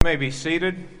You may be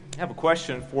seated. I have a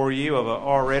question for you. I've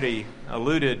already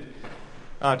alluded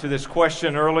to this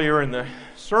question earlier in the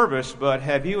service, but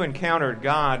have you encountered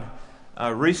God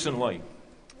recently?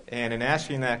 And in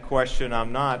asking that question,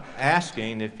 I'm not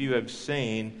asking if you have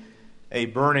seen a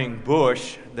burning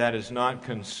bush that is not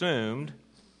consumed.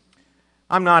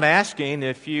 I'm not asking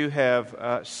if you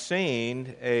have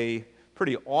seen a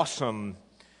pretty awesome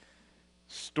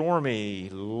stormy,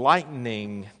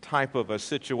 lightning type of a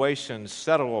situation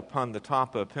settle upon the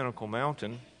top of Pinnacle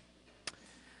Mountain.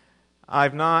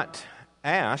 I've not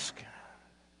asked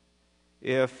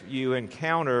if you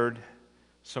encountered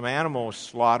some animals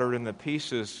slaughtered and the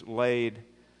pieces laid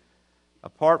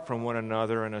apart from one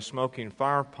another in a smoking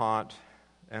fire pot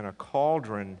and a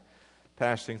cauldron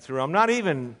passing through. I'm not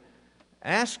even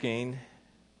asking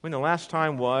when the last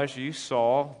time was you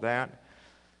saw that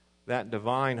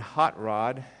divine hot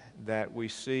rod that we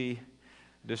see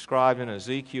described in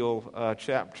Ezekiel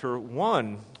chapter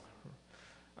 1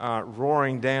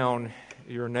 roaring down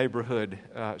your neighborhood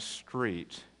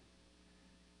street.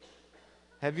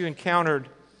 Have you encountered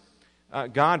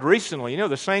God recently? You know,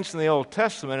 the saints in the Old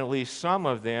Testament, at least some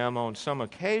of them on some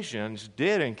occasions,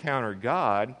 did encounter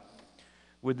God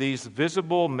with these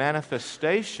visible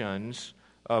manifestations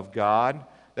of God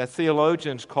that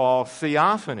theologians call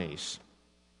theophanies.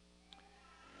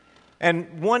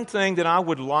 And one thing that I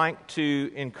would like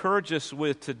to encourage us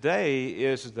with today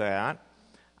is that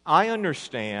I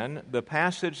understand the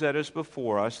passage that is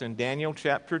before us in Daniel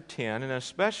chapter 10, and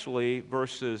especially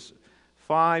verses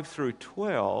 5 through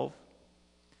 12,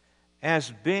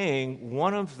 as being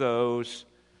one of those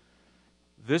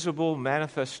visible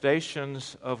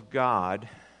manifestations of God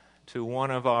to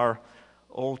one of our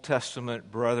Old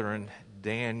Testament brethren,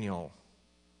 Daniel.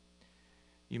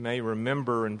 You may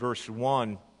remember in verse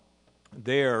 1,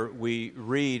 there we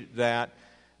read that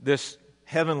this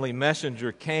heavenly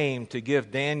messenger came to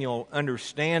give Daniel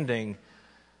understanding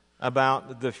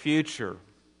about the future.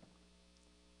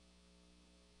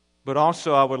 But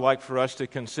also I would like for us to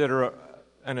consider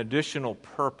an additional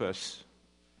purpose,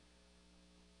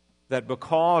 that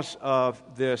because of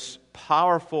this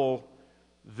powerful,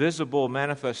 visible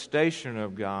manifestation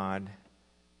of God,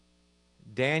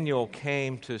 Daniel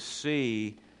came to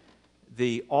see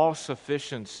the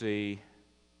all-sufficiency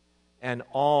and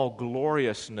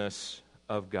all-gloriousness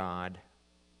of God,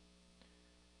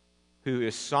 who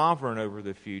is sovereign over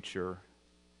the future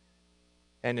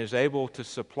and is able to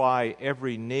supply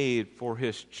every need for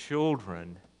His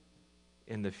children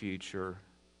in the future.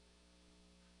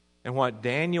 And what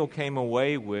Daniel came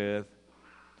away with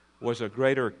was a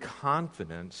greater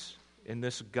confidence in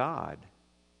this God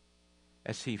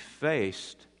as he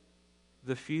faced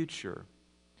the future.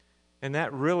 And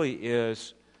that really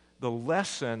is the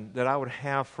lesson that I would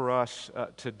have for us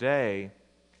today.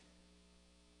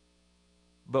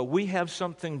 But we have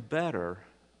something better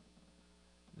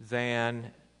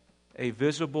than a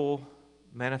visible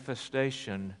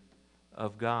manifestation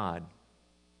of God.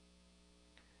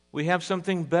 We have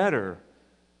something better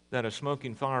than a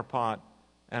smoking fire pot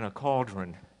and a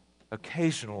cauldron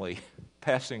occasionally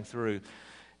passing through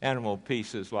animal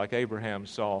pieces like Abraham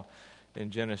saw in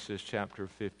Genesis chapter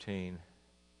 15.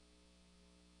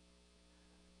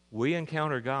 We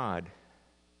encounter God,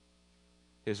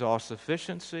 His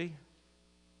all-sufficiency,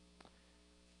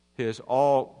 His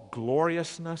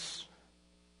all-gloriousness,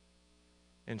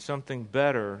 and something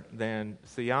better than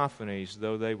theophanies,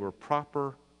 though they were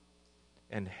proper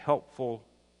and helpful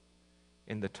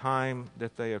in the time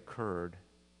that they occurred.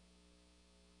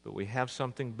 But we have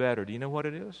something better. Do you know what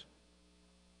it is?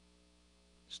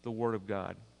 It's the Word of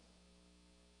God.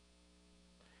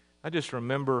 I just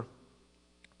remember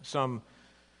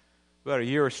about a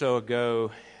year or so ago,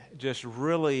 just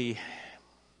really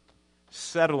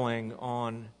settling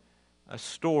on a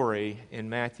story in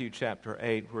Matthew chapter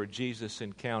 8 where Jesus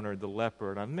encountered the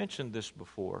leper. And I've mentioned this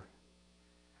before.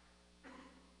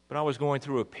 But I was going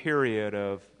through a period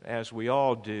of, as we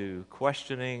all do,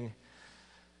 questioning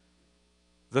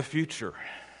the future,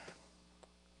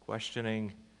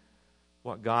 questioning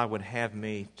what God would have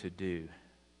me to do.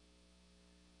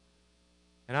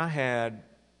 And I had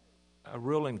a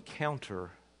real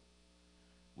encounter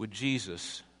with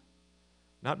Jesus,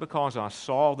 not because I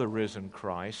saw the risen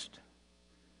Christ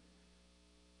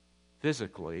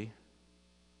physically,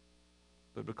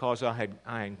 but because I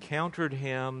encountered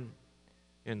Him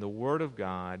in the Word of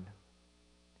God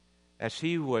as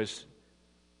He was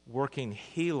working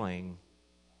healing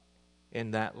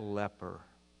in that leper.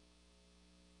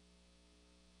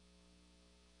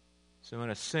 So in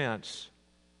a sense,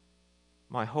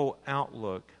 my whole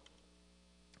outlook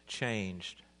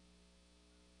changed.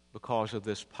 because of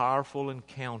this powerful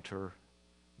encounter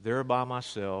there by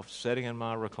myself, sitting in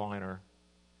my recliner.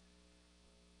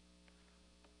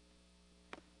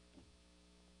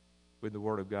 With the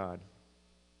Word of God.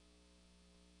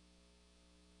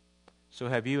 So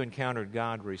have you encountered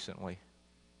God recently?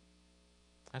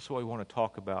 That's what we want to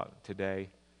talk about today.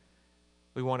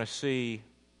 We want to see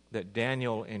that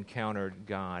Daniel encountered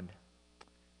God.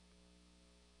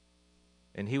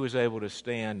 And he was able to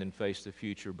stand and face the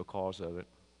future because of it.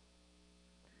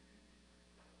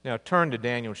 Now turn to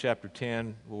Daniel chapter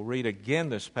 10. We'll read again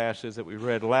this passage that we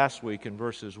read last week in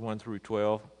verses 1 through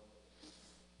 12.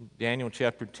 Daniel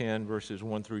chapter 10, verses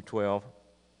 1 through 12.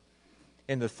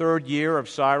 In the 3rd year of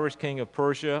Cyrus, king of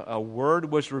Persia, a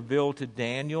word was revealed to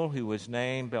Daniel, who was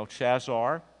named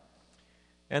Belshazzar.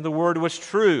 And the word was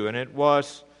true, and it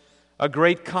was a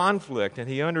great conflict, and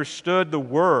he understood the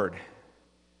word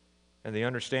and the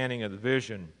understanding of the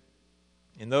vision.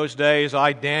 In those days,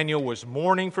 I, Daniel, was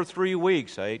mourning for 3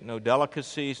 weeks. I ate no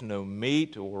delicacies, no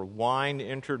meat or wine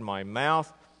entered my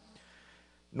mouth.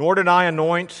 Nor did I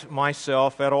anoint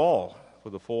myself at all for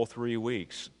the full 3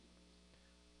 weeks.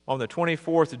 On the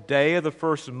 24th day of the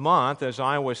first month, as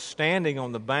I was standing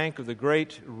on the bank of the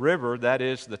great river, that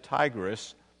is the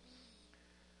Tigris,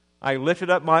 I lifted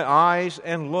up my eyes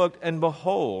and looked, and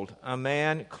behold, a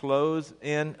man clothed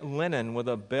in linen with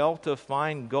a belt of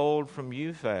fine gold from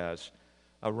Uphaz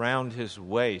around his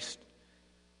waist.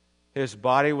 His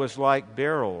body was like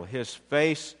beryl, his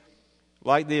face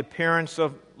like the appearance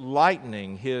of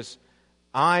lightning, his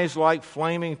eyes like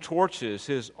flaming torches,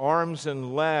 his arms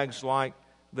and legs like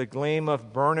the gleam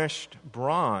of burnished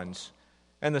bronze,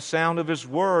 and the sound of his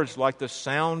words like the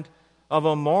sound of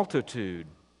a multitude.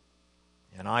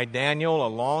 And I, Daniel,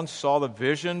 alone saw the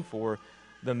vision, for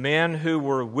the men who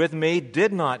were with me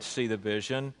did not see the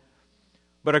vision,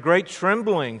 but a great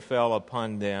trembling fell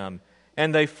upon them,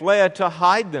 and they fled to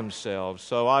hide themselves.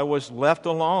 So I was left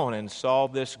alone and saw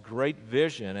this great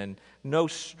vision, and no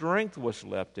strength was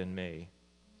left in me.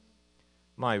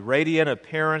 My radiant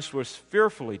appearance was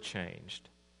fearfully changed,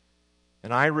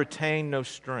 and I retained no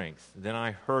strength. Then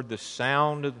I heard the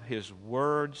sound of his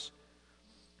words,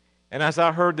 and as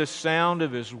I heard the sound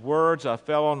of his words, I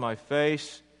fell on my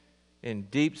face in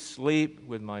deep sleep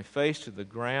with my face to the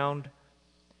ground.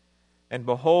 And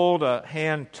behold, a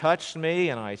hand touched me,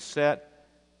 and I set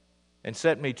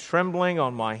me trembling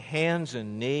on my hands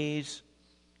and knees.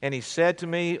 And he said to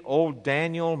me, O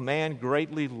Daniel, man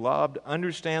greatly loved,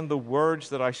 understand the words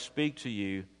that I speak to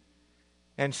you,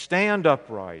 and stand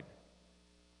upright,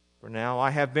 for now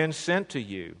I have been sent to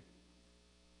you.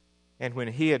 And when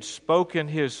he had spoken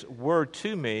his word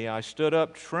to me, I stood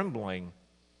up trembling.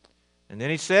 And then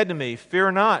he said to me,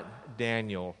 Fear not,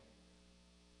 Daniel,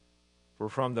 for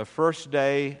from the first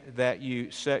day that you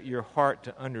set your heart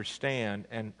to understand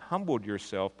and humbled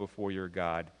yourself before your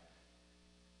God,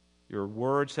 your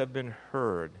words have been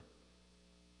heard,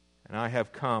 and I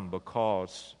have come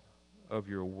because of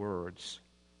your words.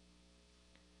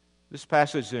 This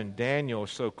passage in Daniel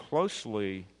so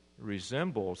closely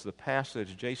resembles the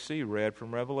passage J.C. read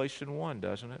from Revelation 1,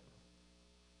 doesn't it?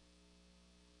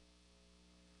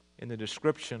 In the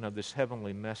description of this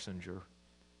heavenly messenger,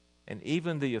 and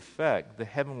even the effect the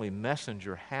heavenly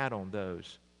messenger had on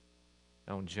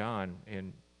John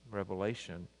in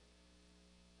Revelation,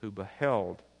 who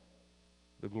beheld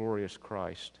the glorious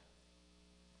Christ.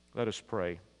 Let us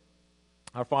pray.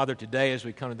 Our Father, today as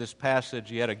we come to this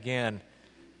passage yet again,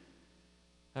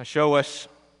 show us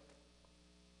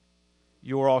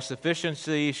your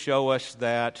all-sufficiency, show us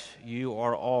that you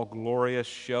are all glorious,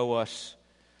 show us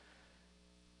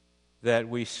that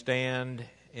we stand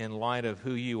in light of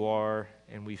who you are,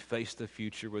 and we face the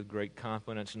future with great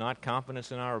confidence, not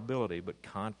confidence in our ability, but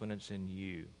confidence in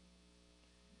you.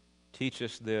 Teach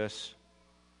us this.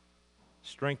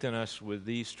 Strengthen us with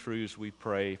these truths, we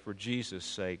pray, for Jesus'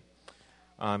 sake.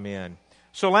 Amen.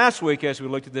 So last week, as we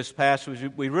looked at this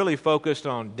passage, we really focused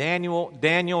on Daniel,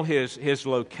 his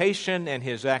location and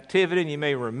his activity. And you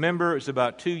may remember it was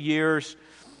about 2 years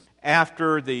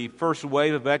after the first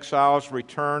wave of exiles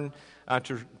returned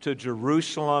to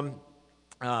Jerusalem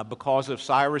because of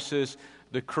Cyrus's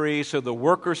decree. So the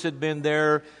workers had been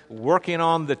there working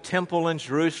on the temple in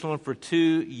Jerusalem for 2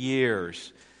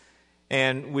 years.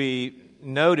 And we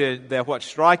noted that what's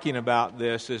striking about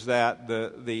this is that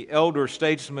the elder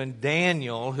statesman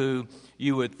Daniel, who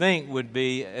you would think would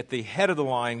be at the head of the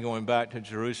line going back to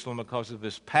Jerusalem because of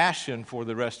his passion for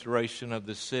the restoration of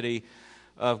the city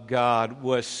of God,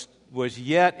 was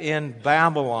yet in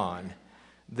Babylon,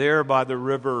 there by the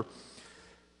river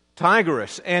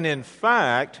Tigris. And in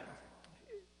fact,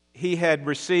 he had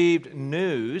received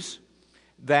news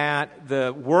that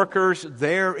the workers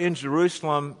there in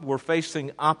Jerusalem were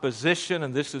facing opposition,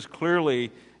 and this is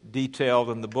clearly detailed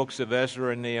in the books of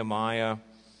Ezra and Nehemiah.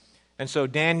 And so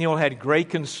Daniel had great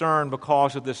concern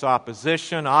because of this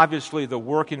opposition. Obviously, the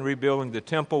work in rebuilding the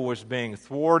temple was being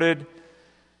thwarted.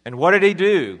 And what did he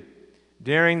do?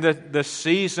 During the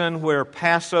season where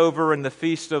Passover and the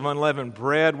Feast of Unleavened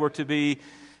Bread were to be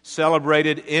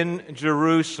celebrated in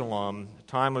Jerusalem, a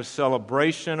time of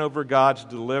celebration over God's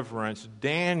deliverance,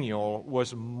 Daniel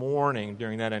was mourning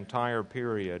during that entire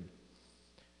period.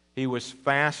 He was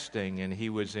fasting and he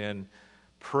was in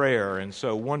prayer. And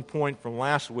so one point from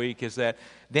last week is that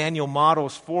Daniel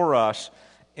models for us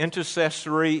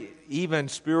intercessory, even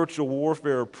spiritual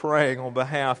warfare, praying on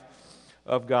behalf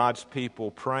of God's people,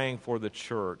 praying for the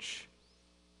church.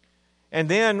 And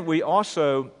then we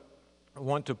also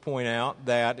want to point out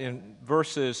that in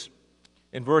verse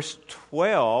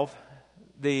 12,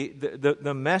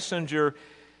 the messenger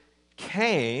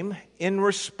came in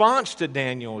response to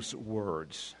Daniel's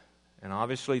words. And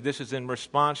obviously this is in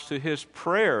response to his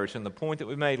prayers. And the point that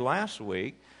we made last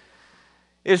week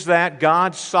is that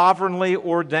God sovereignly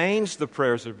ordains the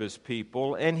prayers of His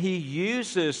people, and He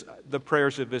uses the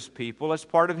prayers of His people as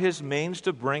part of His means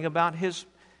to bring about His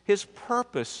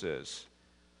purposes.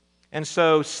 And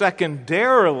so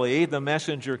secondarily, the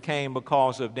messenger came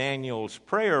because of Daniel's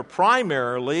prayer.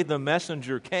 Primarily, the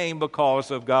messenger came because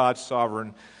of God's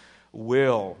sovereign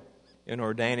will in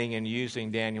ordaining and using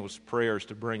Daniel's prayers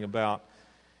to bring about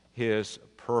His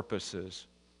purposes.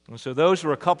 And so those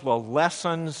were a couple of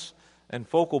lessons and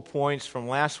focal points from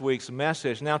last week's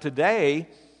message. Now today,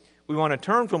 we want to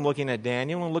turn from looking at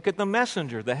Daniel and look at the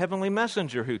messenger, the heavenly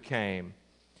messenger who came.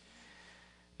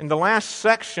 In the last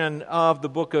section of the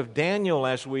book of Daniel,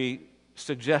 as we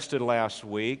suggested last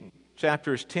week,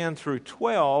 chapters 10 through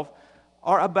 12,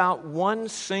 are about one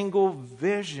single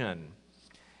vision.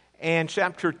 And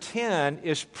chapter 10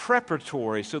 is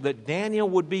preparatory so that Daniel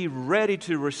would be ready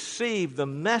to receive the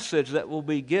message that will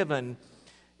be given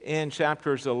in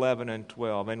chapters 11 and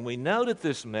 12. And we know that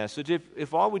this message,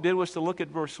 if all we did was to look at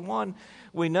verse 1,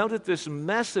 we know that this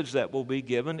message that will be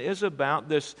given is about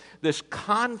this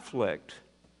conflict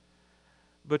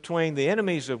between the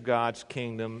enemies of God's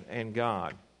kingdom and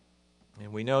God.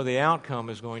 And we know the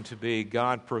outcome is going to be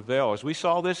God prevails. We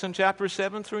saw this in chapters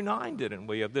 7 through 9, didn't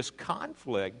we, of this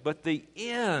conflict. But the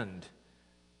end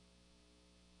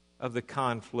of the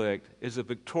conflict is a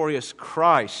victorious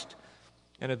Christ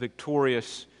and a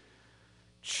victorious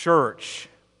church.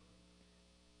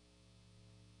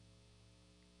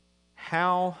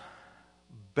 How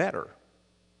better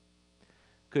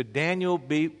could Daniel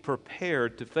be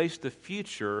prepared to face the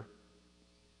future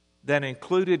that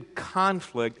included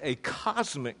conflict, a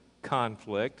cosmic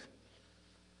conflict,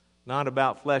 not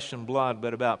about flesh and blood,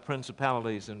 but about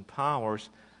principalities and powers?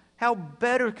 How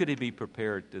better could he be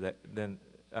prepared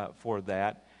for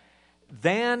that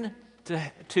than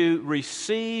to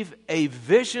receive a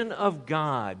vision of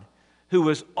God who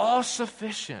is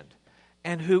all-sufficient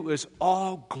and who is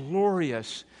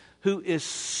all-glorious, who is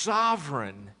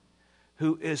sovereign,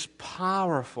 who is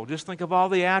powerful? Just think of all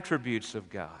the attributes of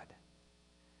God.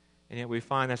 And yet we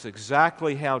find that's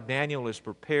exactly how Daniel is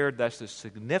prepared. That's the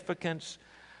significance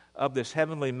of this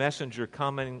heavenly messenger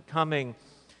coming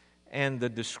and the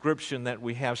description that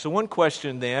we have. So one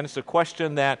question then, it's a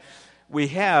question that we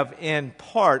have in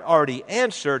part already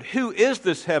answered. Who is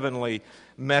this heavenly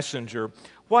messenger?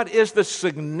 What is the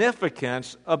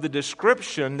significance of the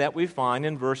description that we find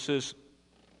in verses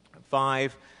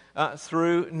 5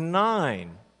 through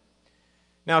 9?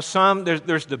 Now,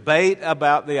 there's debate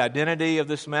about the identity of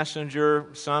this messenger.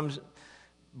 Some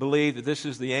believe that this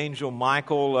is the angel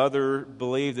Michael. Others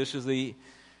believe this is the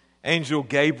angel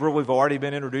Gabriel. We've already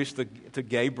been introduced to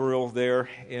Gabriel there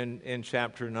in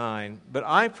chapter 9. But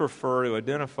I prefer to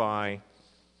identify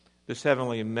this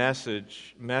heavenly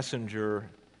messenger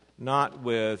not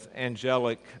with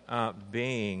angelic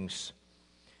beings.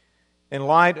 In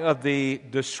light of the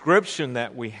description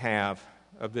that we have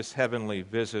of this heavenly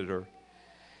visitor,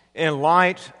 in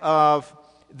light of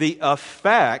the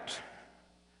effect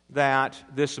that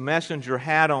this messenger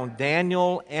had on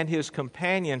Daniel and his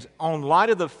companions, in light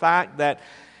of the fact that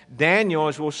Daniel,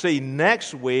 as we'll see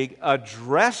next week,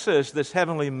 addresses this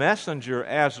heavenly messenger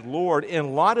as Lord,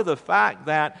 in light of the fact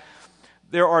that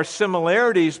there are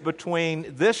similarities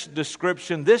between this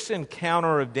description, this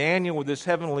encounter of Daniel with this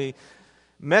heavenly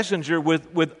messenger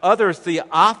with other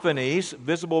theophanies,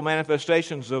 visible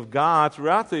manifestations of God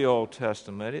throughout the Old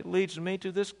Testament, it leads me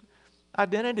to this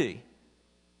identity,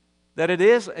 that it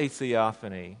is a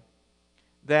theophany,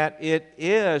 that it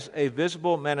is a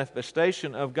visible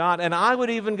manifestation of God. And I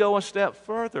would even go a step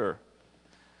further.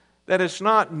 that it's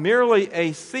not merely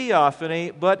a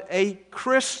theophany, but a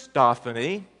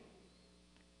Christophany,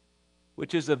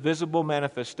 which is a visible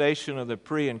manifestation of the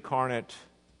pre-incarnate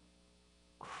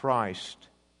Christ.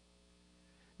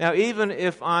 Now, even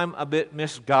if I'm a bit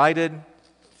misguided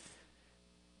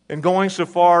in going so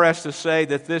far as to say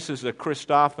that this is a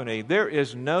Christophany, there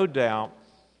is no doubt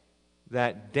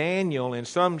that Daniel, in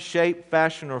some shape,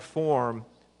 fashion, or form,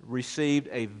 received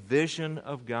a vision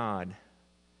of God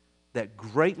that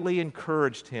greatly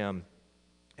encouraged him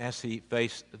as he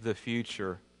faced the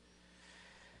future.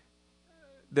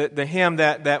 The hymn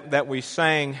that we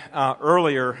sang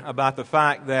earlier about the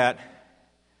fact that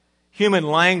human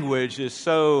language is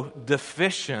so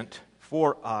deficient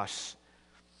for us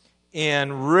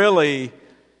in really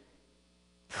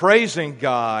praising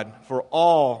God for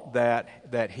all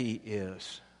that He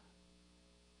is.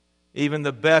 Even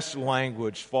the best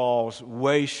language falls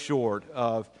way short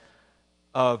of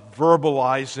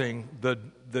verbalizing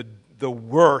the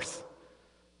worth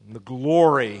and the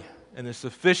glory and the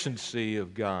sufficiency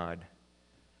of God.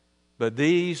 But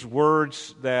these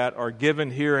words that are given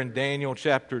here in Daniel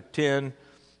chapter 10,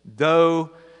 though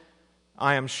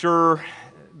I am sure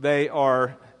they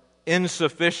are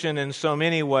insufficient in so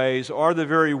many ways, are the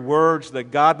very words that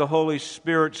God the Holy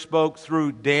Spirit spoke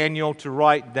through Daniel to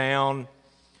write down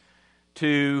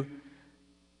to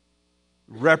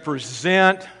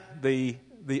represent the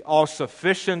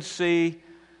all-sufficiency,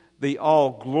 the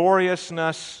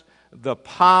all-gloriousness, the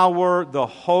power, the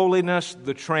holiness,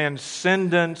 the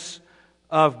transcendence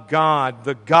of God,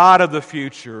 the God of the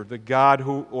future, the God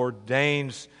who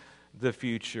ordains the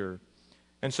future.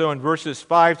 And so in verses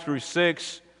 5 through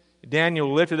 6,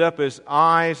 Daniel lifted up his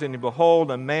eyes, and behold,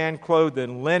 a man clothed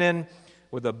in linen,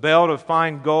 with a belt of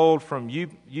fine gold from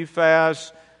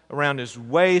Uphaz around his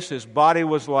waist. His body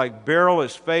was like beryl,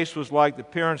 his face was like the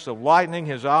appearance of lightning,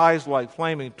 his eyes like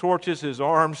flaming torches, his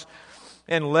arms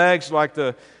and legs like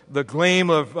the gleam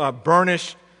of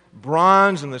burnished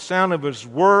bronze, and the sound of his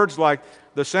words like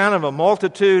the sound of a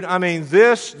multitude. I mean,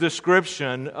 this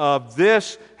description of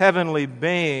this heavenly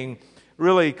being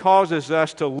really causes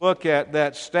us to look at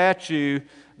that statue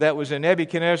that was in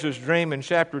Nebuchadnezzar's dream in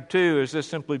chapter 2 as this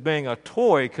simply being a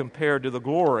toy compared to the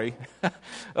glory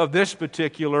of this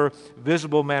particular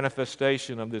visible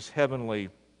manifestation of this heavenly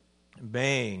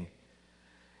being.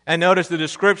 And notice the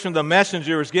description of the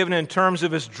messenger is given in terms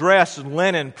of his dress,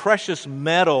 linen, precious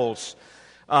metals,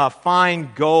 fine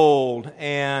gold,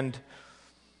 and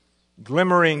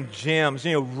glimmering gems,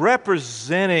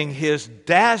 representing his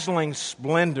dazzling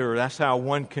splendor. That's how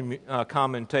one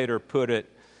commentator put it.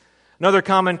 Another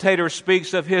commentator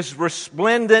speaks of his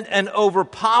resplendent and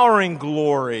overpowering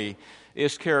glory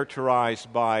is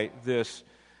characterized by this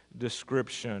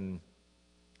description.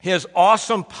 His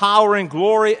awesome power and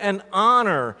glory and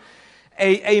honor,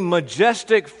 a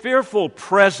majestic, fearful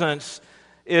presence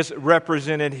is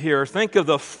represented here. Think of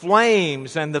the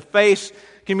flames and the face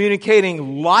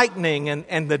communicating lightning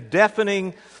and the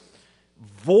deafening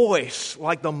voice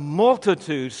like the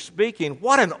multitude speaking.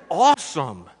 What an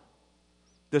awesome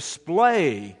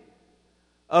display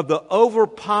of the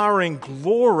overpowering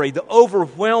glory, the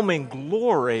overwhelming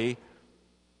glory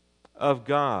of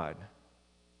God.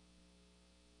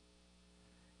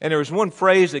 And there was one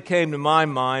phrase that came to my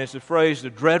mind. It's the phrase, the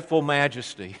dreadful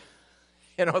majesty.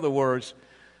 In other words,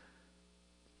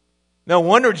 no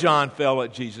wonder John fell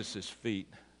at Jesus' feet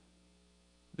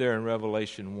there in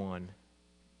Revelation 1.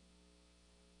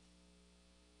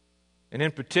 And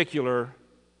in particular,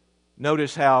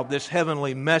 notice how this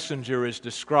heavenly messenger is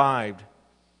described.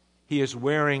 He is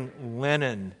wearing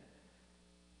linen.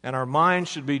 And our minds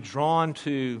should be drawn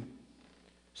to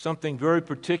something very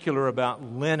particular about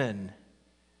linen.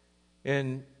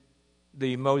 In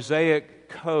the Mosaic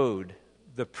Code,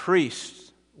 the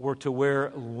priests were to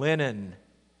wear linen.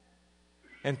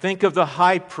 And think of the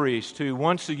high priest who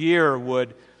once a year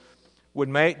would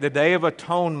make the Day of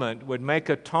Atonement, would make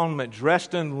atonement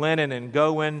dressed in linen and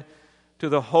go in to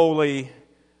the Holy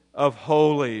of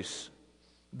Holies.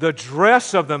 The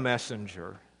dress of the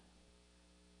messenger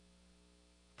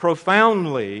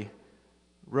profoundly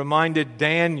reminded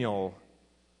Daniel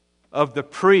of the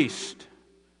priest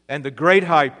and the great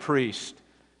high priest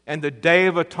and the Day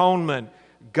of Atonement,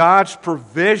 God's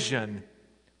provision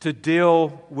to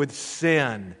deal with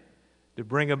sin, to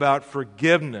bring about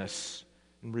forgiveness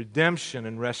and redemption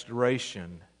and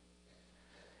restoration.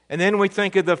 And then we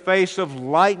think of the face of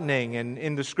lightning, and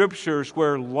in the Scriptures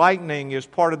where lightning is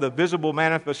part of the visible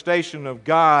manifestation of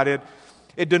God,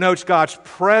 it denotes God's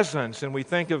presence, and we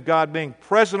think of God being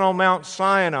present on Mount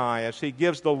Sinai as He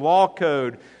gives the law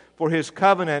code for His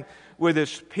covenant. with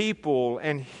His people.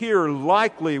 And here,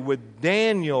 likely with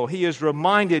Daniel, he is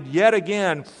reminded yet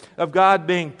again of God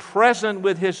being present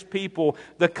with His people,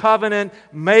 the covenant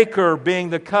maker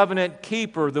being the covenant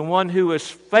keeper, the one who is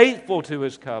faithful to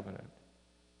His covenant.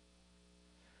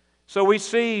 So we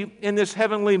see in this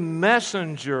heavenly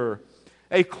messenger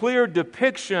a clear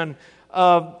depiction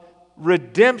of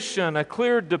redemption, a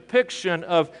clear depiction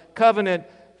of covenant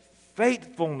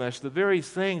faithfulness, the very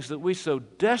things that we so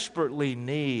desperately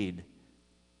need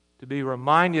to be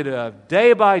reminded of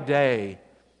day by day,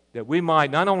 that we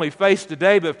might not only face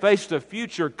today but face the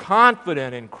future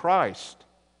confident in Christ,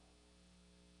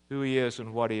 who He is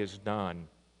and what He has done.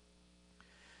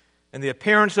 And the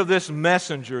appearance of this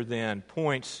messenger then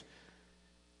points,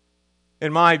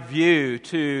 in my view,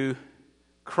 to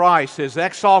Christ, His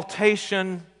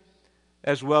exaltation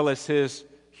as well as His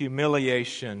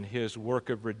humiliation, His work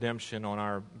of redemption on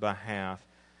our behalf.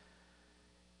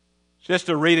 Just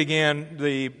to read again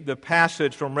the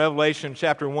passage from Revelation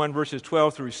chapter 1, verses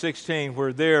 12 through 16,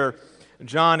 where there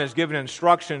John is given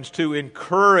instructions to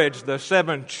encourage the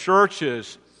seven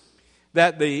churches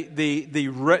that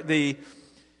the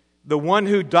one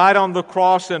who died on the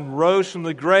cross and rose from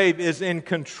the grave is in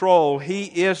control. He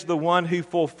is the one who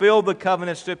fulfilled the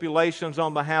covenant stipulations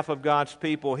on behalf of God's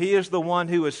people. He is the one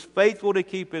who is faithful to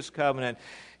keep His covenant.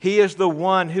 He is the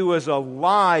one who is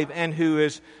alive and who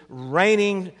is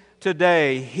reigning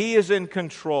today. He is in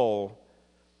control.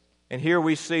 And here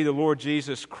we see the Lord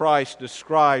Jesus Christ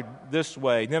described this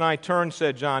way. Then I turned,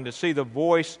 said John, to see the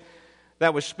voice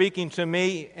that was speaking to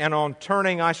me, and on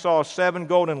turning I saw 7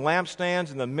 golden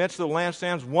lampstands. In the midst of the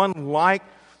lampstands, one like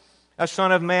a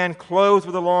son of man, clothed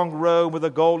with a long robe, with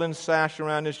a golden sash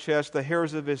around his chest. The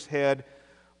hairs of his head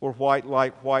were white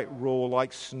like white wool,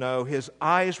 like snow. His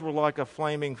eyes were like a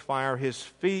flaming fire. His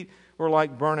feet were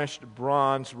like burnished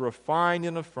bronze, refined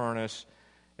in a furnace.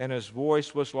 And his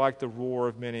voice was like the roar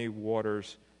of many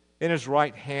waters. In his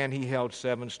right hand he held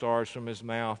 7 stars. From his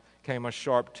mouth came a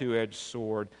sharp 2-edged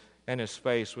sword, and his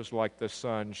face was like the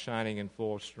sun shining in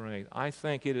full strength. I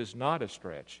think it is not a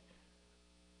stretch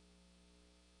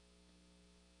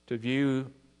to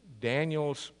view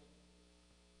Daniel's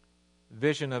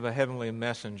vision of a heavenly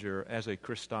messenger as a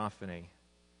Christophany,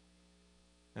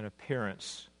 an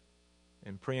appearance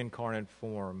in pre-incarnate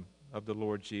form of the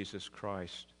Lord Jesus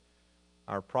Christ,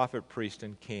 our prophet, priest,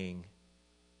 and king,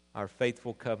 our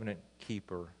faithful covenant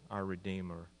keeper, our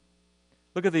Redeemer.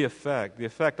 Look at the effect. The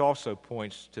effect also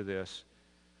points to this.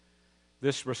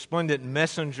 This resplendent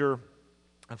messenger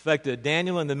affected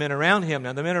Daniel and the men around him.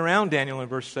 Now, the men around Daniel in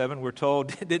verse 7, we're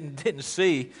told, didn't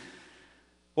see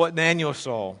what Daniel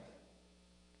saw.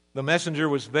 The messenger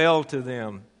was veiled to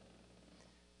them.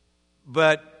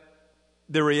 But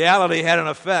the reality had an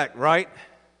effect, right?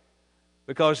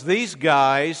 Because these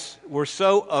guys were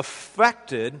so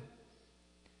affected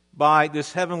by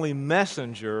this heavenly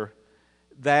messenger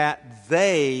that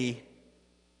they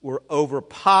were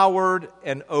overpowered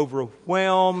and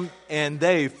overwhelmed, and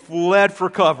they fled for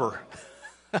cover.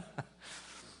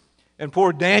 And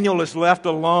poor Daniel is left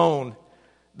alone.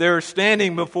 They're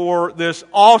standing before this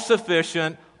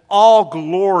all-sufficient,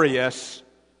 all-glorious,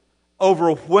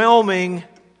 overwhelming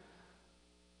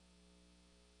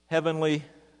heavenly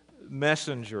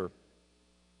messenger.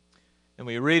 And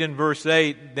we read in verse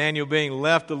 8, Daniel being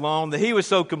left alone, that he was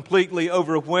so completely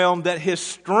overwhelmed that his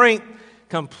strength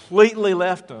completely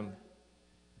left him.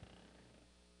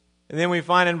 And then we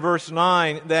find in verse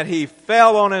 9 that he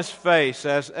fell on his face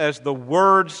as the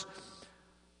words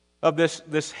of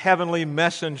this heavenly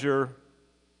messenger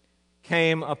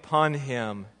came upon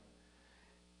him.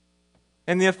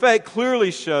 And the effect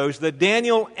clearly shows that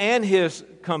Daniel and his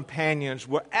companions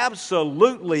were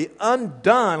absolutely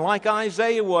undone, like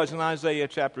Isaiah was in Isaiah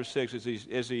chapter 6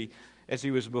 as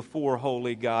he was before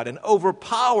holy God, and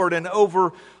overpowered and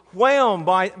overwhelmed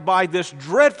by this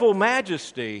dreadful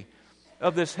majesty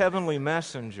of this heavenly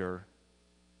messenger.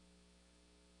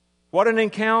 What an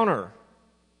encounter!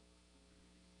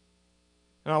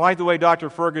 And I like the way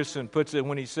Dr. Ferguson puts it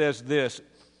when he says this: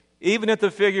 even if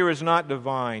the figure is not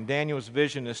divine, Daniel's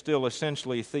vision is still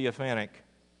essentially theophanic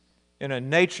in a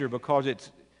nature, because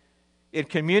it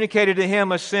communicated to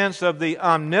him a sense of the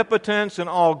omnipotence and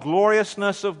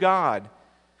all-gloriousness of God.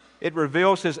 It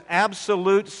reveals His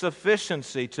absolute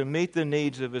sufficiency to meet the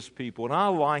needs of His people. And I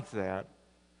like that.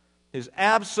 His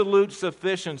absolute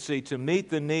sufficiency to meet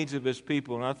the needs of His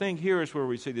people. And I think here is where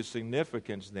we see the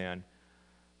significance then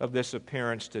of this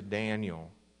appearance to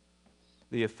Daniel.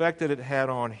 The effect that it had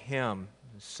on him.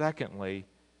 Secondly,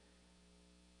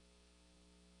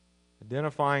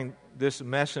 identifying this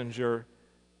messenger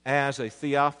as a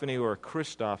theophany or a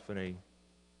Christophany.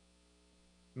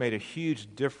 made a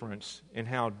huge difference in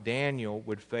how Daniel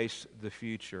would face the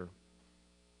future.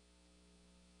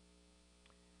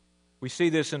 We see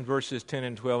this in verses 10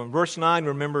 and 12. In verse 9,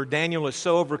 remember, Daniel is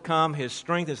so overcome, his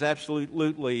strength is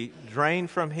absolutely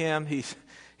drained from him.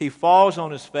 He falls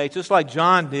on his face, just like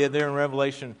John did there in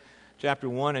Revelation chapter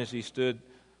 1 as he stood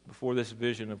before this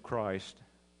vision of Christ.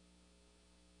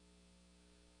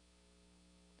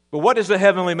 But what does the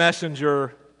heavenly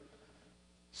messenger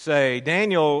say?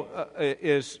 Daniel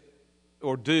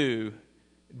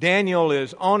Daniel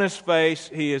is on his face,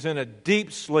 he is in a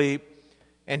deep sleep,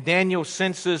 and Daniel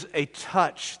senses a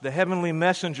touch. The heavenly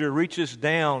messenger reaches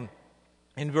down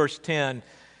in verse 10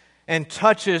 and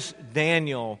touches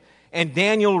Daniel, and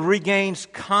Daniel regains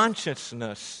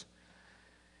consciousness.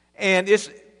 And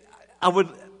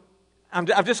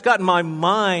I've just got in my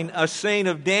mind a scene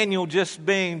of Daniel just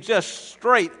being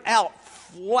straight out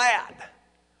flat.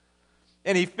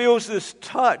 And he feels this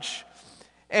touch.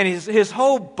 And his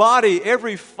whole body,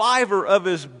 every fiber of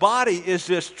his body is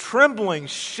just trembling,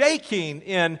 shaking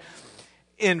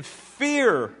in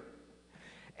fear.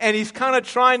 And he's kind of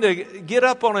trying to get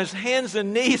up on his hands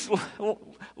and knees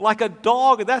like a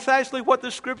dog. That's actually what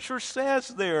the Scripture says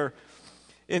there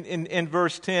in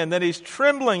verse 10, that he's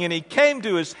trembling, and he came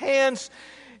to his hands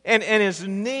and his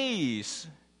knees.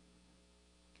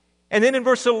 And then in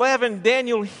verse 11,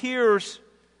 Daniel hears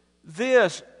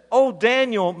this, "O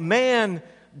Daniel, man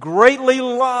greatly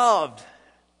loved."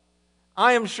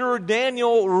 I am sure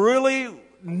Daniel really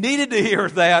needed to hear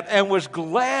that and was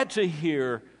glad to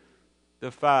hear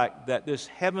the fact that this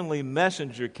heavenly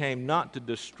messenger came not to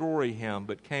destroy him,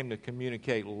 but came to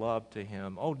communicate love to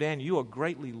him. "Oh, Daniel, you are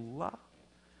greatly loved."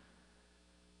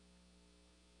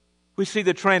 We see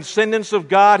the transcendence of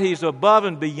God. He's above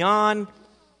and beyond.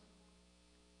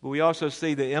 But we also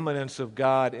see the immanence of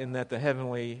God in that the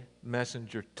heavenly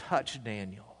messenger touched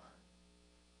Daniel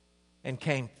and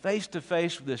came face to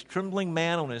face with this trembling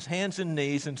man on his hands and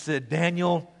knees and said,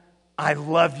 "Daniel, I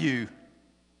love you."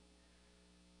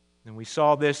 And we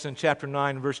saw this in chapter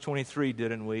 9, verse 23,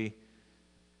 didn't we?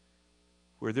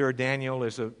 Where there Daniel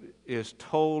is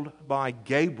told by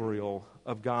Gabriel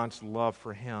of God's love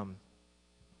for him.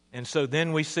 And so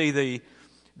then we see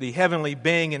the heavenly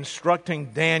being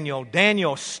instructing Daniel,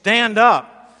 "Daniel, stand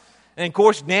up." And of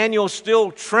course, Daniel's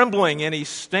still trembling, and he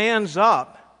stands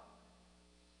up.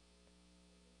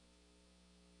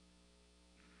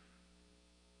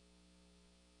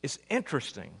 It's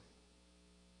interesting.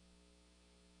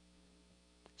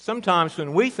 Sometimes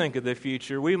when we think of the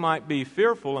future, we might be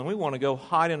fearful and we want to go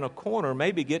hide in a corner,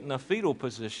 maybe get in a fetal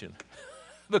position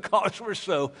because we're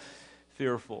so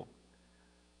fearful.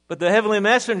 But the heavenly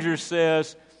messenger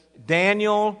says,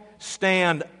 "Daniel,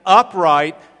 stand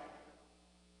upright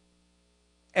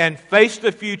and face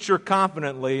the future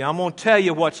confidently. I'm going to tell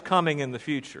you what's coming in the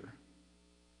future."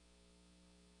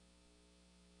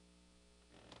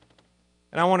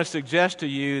 And I want to suggest to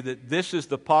you that this is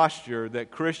the posture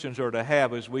that Christians are to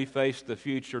have as we face the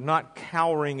future, not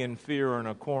cowering in fear in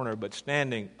a corner, but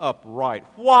standing upright.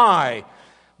 Why?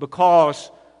 Because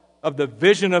of the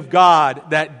vision of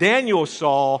God that Daniel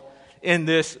saw in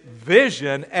this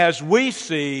vision as we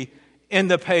see in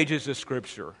the pages of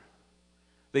Scripture.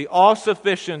 The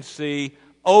all-sufficiency,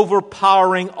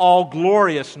 overpowering all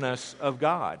gloriousness of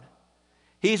God.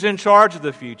 He's in charge of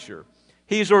the future.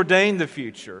 He's ordained the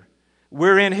future.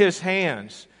 We're in His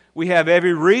hands. We have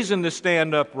every reason to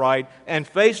stand upright and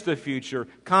face the future,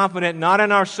 confident not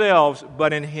in ourselves,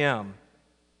 but in Him.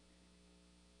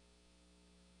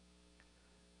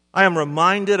 I am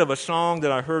reminded of a song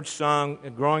that I heard sung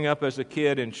growing up as a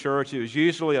kid in church. It was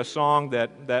usually a song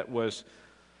that was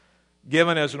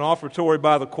given as an offertory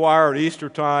by the choir at Easter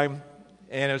time,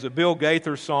 and it was a Bill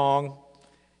Gaither song.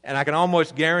 And I can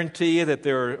almost guarantee you that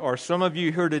there are some of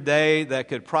you here today that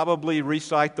could probably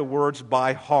recite the words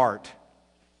by heart.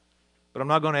 But I'm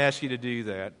not going to ask you to do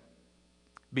that.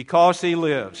 Because He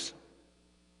lives.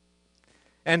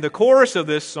 And the chorus of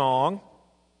this song,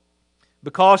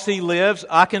 because He lives,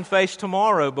 I can face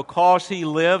tomorrow. Because He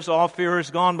lives, all fear is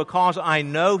gone. Because I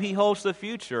know He holds the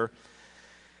future.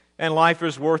 And life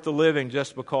is worth the living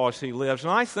just because He lives.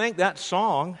 And I think that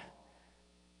song,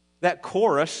 that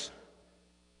chorus,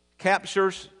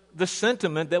 captures the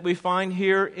sentiment that we find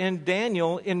here in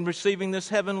Daniel in receiving this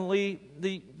heavenly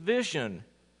vision.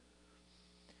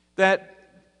 That,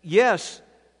 yes,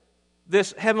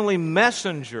 this heavenly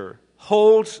messenger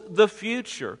holds the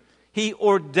future. He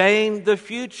ordained the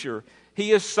future.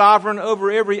 He is sovereign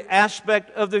over every aspect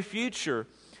of the future.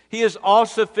 He is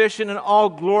all-sufficient and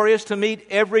all-glorious to meet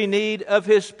every need of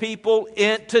His people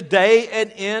today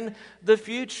and in the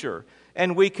future.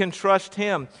 And we can trust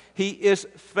Him. He is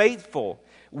faithful.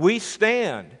 We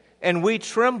stand and we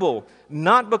tremble,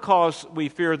 not because we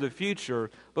fear the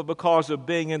future, but because of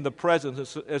being in the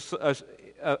presence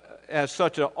as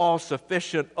such an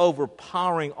all-sufficient,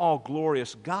 overpowering,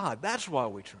 all-glorious God. That's why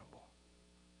we tremble.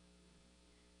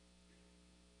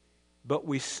 But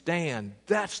we stand.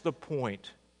 That's the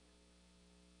point.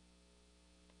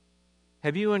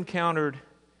 Have you encountered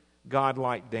God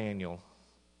like Daniel?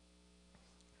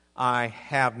 I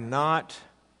have not,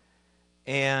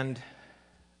 and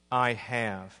I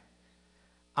have.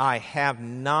 I have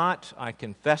not, I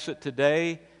confess it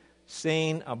today,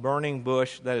 seen a burning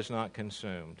bush that is not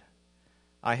consumed.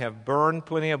 I have burned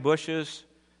plenty of bushes,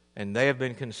 and they have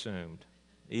been consumed.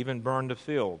 Even burned a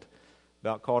field.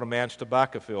 About caught a man's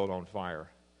tobacco field on fire.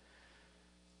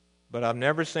 But I've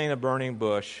never seen a burning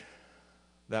bush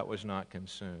that was not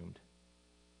consumed.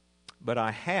 But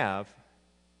I have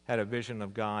had a vision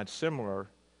of God similar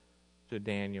to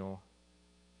Daniel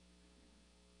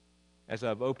as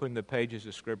I've opened the pages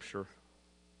of Scripture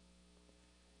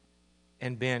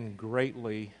and been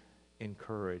greatly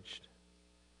encouraged.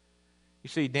 You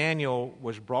see, Daniel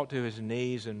was brought to his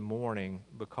knees in mourning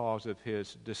because of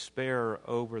his despair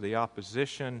over the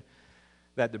opposition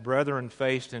that the brethren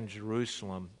faced in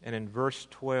Jerusalem. And in verse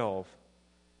 12,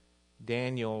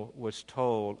 Daniel was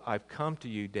told, I've come to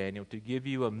you, Daniel, to give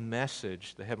you a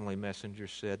message, the heavenly messenger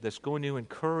said, that's going to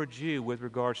encourage you with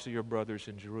regards to your brothers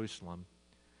in Jerusalem.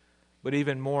 But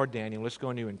even more, Daniel, it's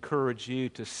going to encourage you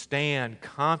to stand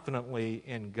confidently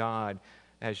in God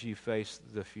as you face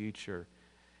the future.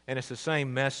 And it's the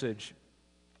same message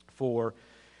for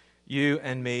you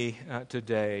and me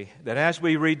today, that as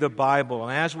we read the Bible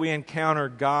and as we encounter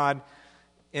God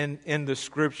in the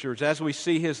Scriptures, as we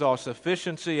see His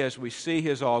all-sufficiency, as we see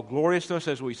His all-gloriousness,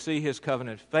 as we see His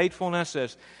covenant faithfulness,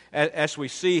 as we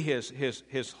see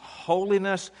His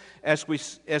holiness, as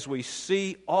we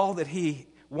see all that He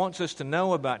wants us to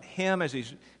know about Him, as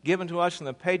He's given to us in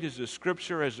the pages of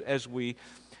Scripture, as we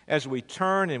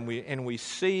turn and we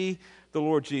see the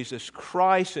Lord Jesus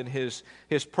Christ and His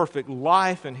perfect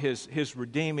life and His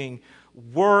redeeming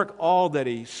work, all that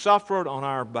He suffered on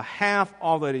our behalf,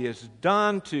 all that He has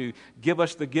done to give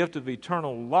us the gift of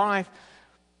eternal life,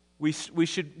 we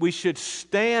should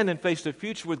stand and face the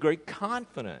future with great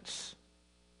confidence.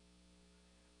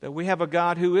 That we have a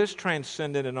God who is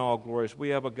transcendent and all glorious. We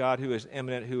have a God who is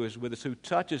immanent, who is with us, who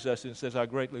touches us and says, I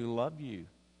greatly love you.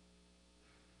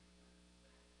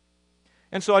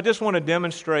 And so I just want to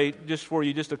demonstrate just for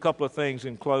you just a couple of things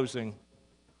in closing.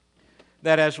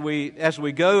 That as we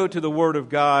go to the Word of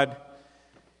God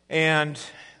and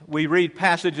we read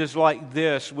passages like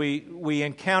this, we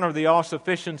encounter the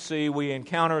all-sufficiency, we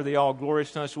encounter the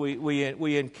all-gloriousness,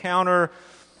 we encounter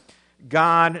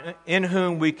God in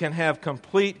whom we can have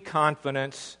complete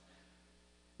confidence.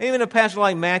 Even a passage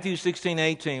like Matthew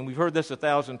 16:18, we've heard this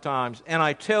 1,000 times. And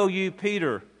I tell you,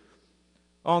 Peter,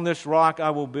 on this rock I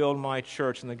will build my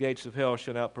church, and the gates of hell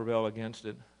shall not prevail against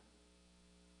it.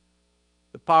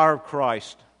 The power of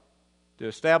Christ to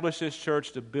establish His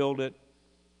church, to build it,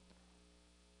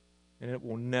 and it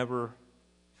will never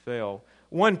fail.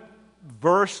 One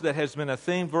verse that has been a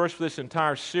theme verse for this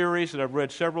entire series that I've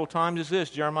read several times is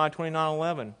this, Jeremiah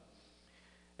 29:11.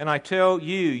 And I tell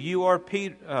you, you are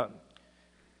Peter,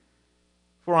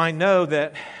 for I know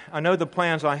the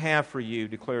plans I have for you,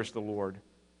 declares the Lord.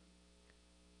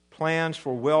 Plans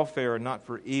for welfare and not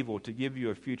for evil, to give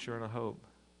you a future and a hope.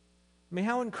 I mean,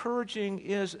 how encouraging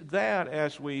is that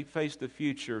as we face the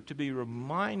future, to be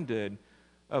reminded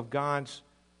of God's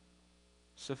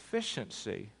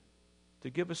sufficiency to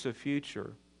give us a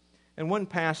future. And one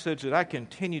passage that I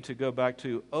continue to go back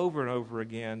to over and over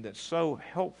again that's so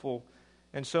helpful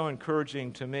and so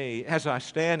encouraging to me as I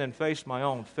stand and face my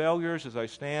own failures, as I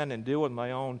stand and deal with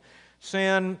my own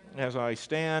sin, as I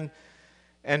stand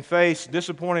and face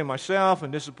disappointing myself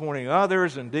and disappointing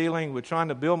others and dealing with trying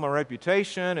to build my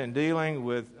reputation and dealing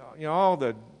with all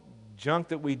the junk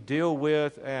that we deal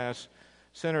with as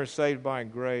sinners saved by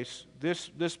grace.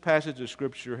 This passage of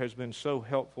Scripture has been so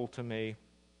helpful to me.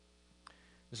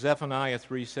 Zephaniah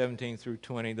 3:17 through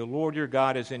 20. The Lord your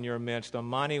God is in your midst, a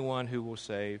mighty one who will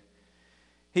save.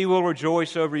 He will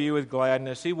rejoice over you with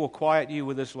gladness. He will quiet you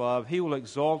with His love. He will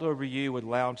exult over you with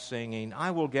loud singing.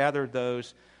 I will gather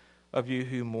those of you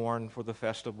who mourn for the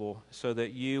festival, so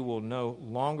that you will no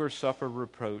longer suffer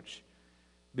reproach.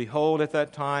 Behold, at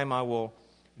that time I will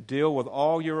deal with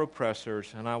all your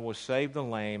oppressors, and I will save the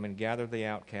lame and gather the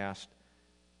outcast,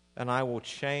 and I will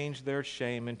change their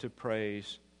shame into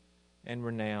praise and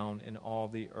renown in all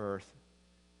the earth.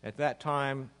 At that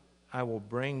time I will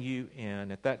bring you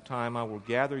in. At that time I will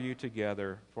gather you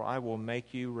together, for I will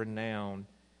make you renowned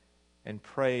and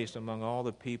praised among all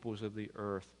the peoples of the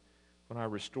earth when I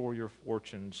restore your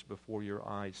fortunes before your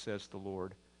eyes, says the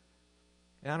Lord.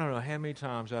 And I don't know how many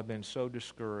times I've been so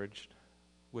discouraged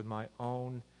with my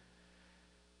own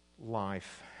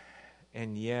life,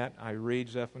 and yet I read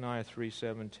Zephaniah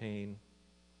 3:17,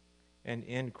 and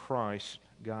in Christ,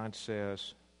 God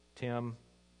says, Tim,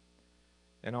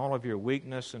 in all of your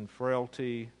weakness and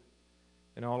frailty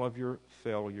and all of your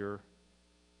failure,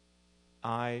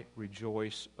 I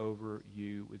rejoice over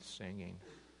you with singing.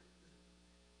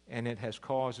 And it has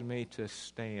caused me to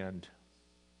stand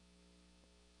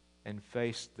and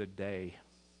face the day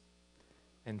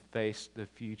and face the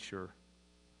future,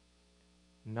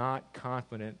 not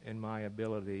confident in my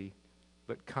ability,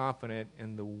 but confident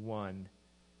in the one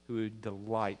who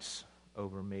delights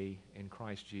over me in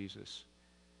Christ Jesus.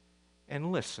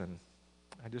 And listen,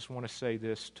 I just want to say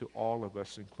this to all of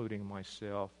us, including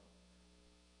myself.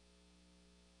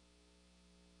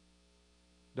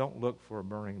 Don't look for a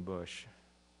burning bush.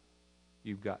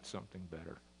 You've got something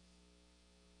better.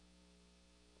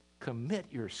 Commit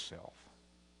yourself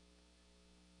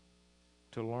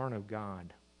to learn of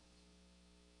God,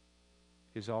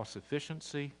 His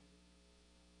all-sufficiency,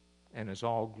 and His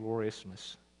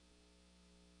all-gloriousness.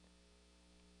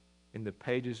 In the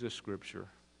pages of Scripture,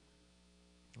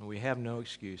 we have no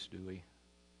excuse, do we?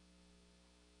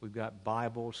 We've got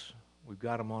Bibles. We've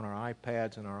got them on our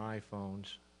iPads and our iPhones.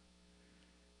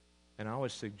 And I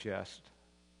would suggest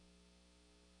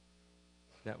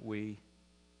that we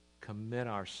commit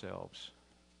ourselves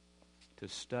to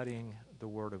studying the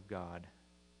Word of God,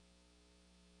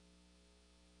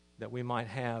 that we might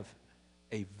have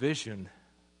a vision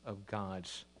of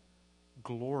God's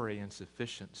glory and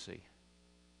sufficiency,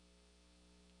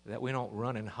 that we don't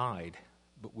run and hide,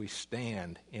 but we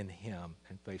stand in Him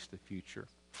and face the future.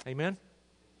 Amen?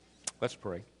 Let's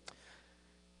pray.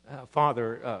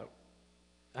 Father,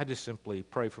 I just simply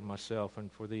pray for myself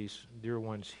and for these dear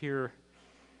ones here,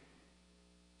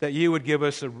 that you would give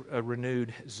us a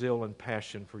renewed zeal and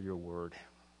passion for your word.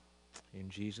 In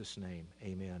Jesus' name,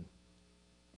 amen.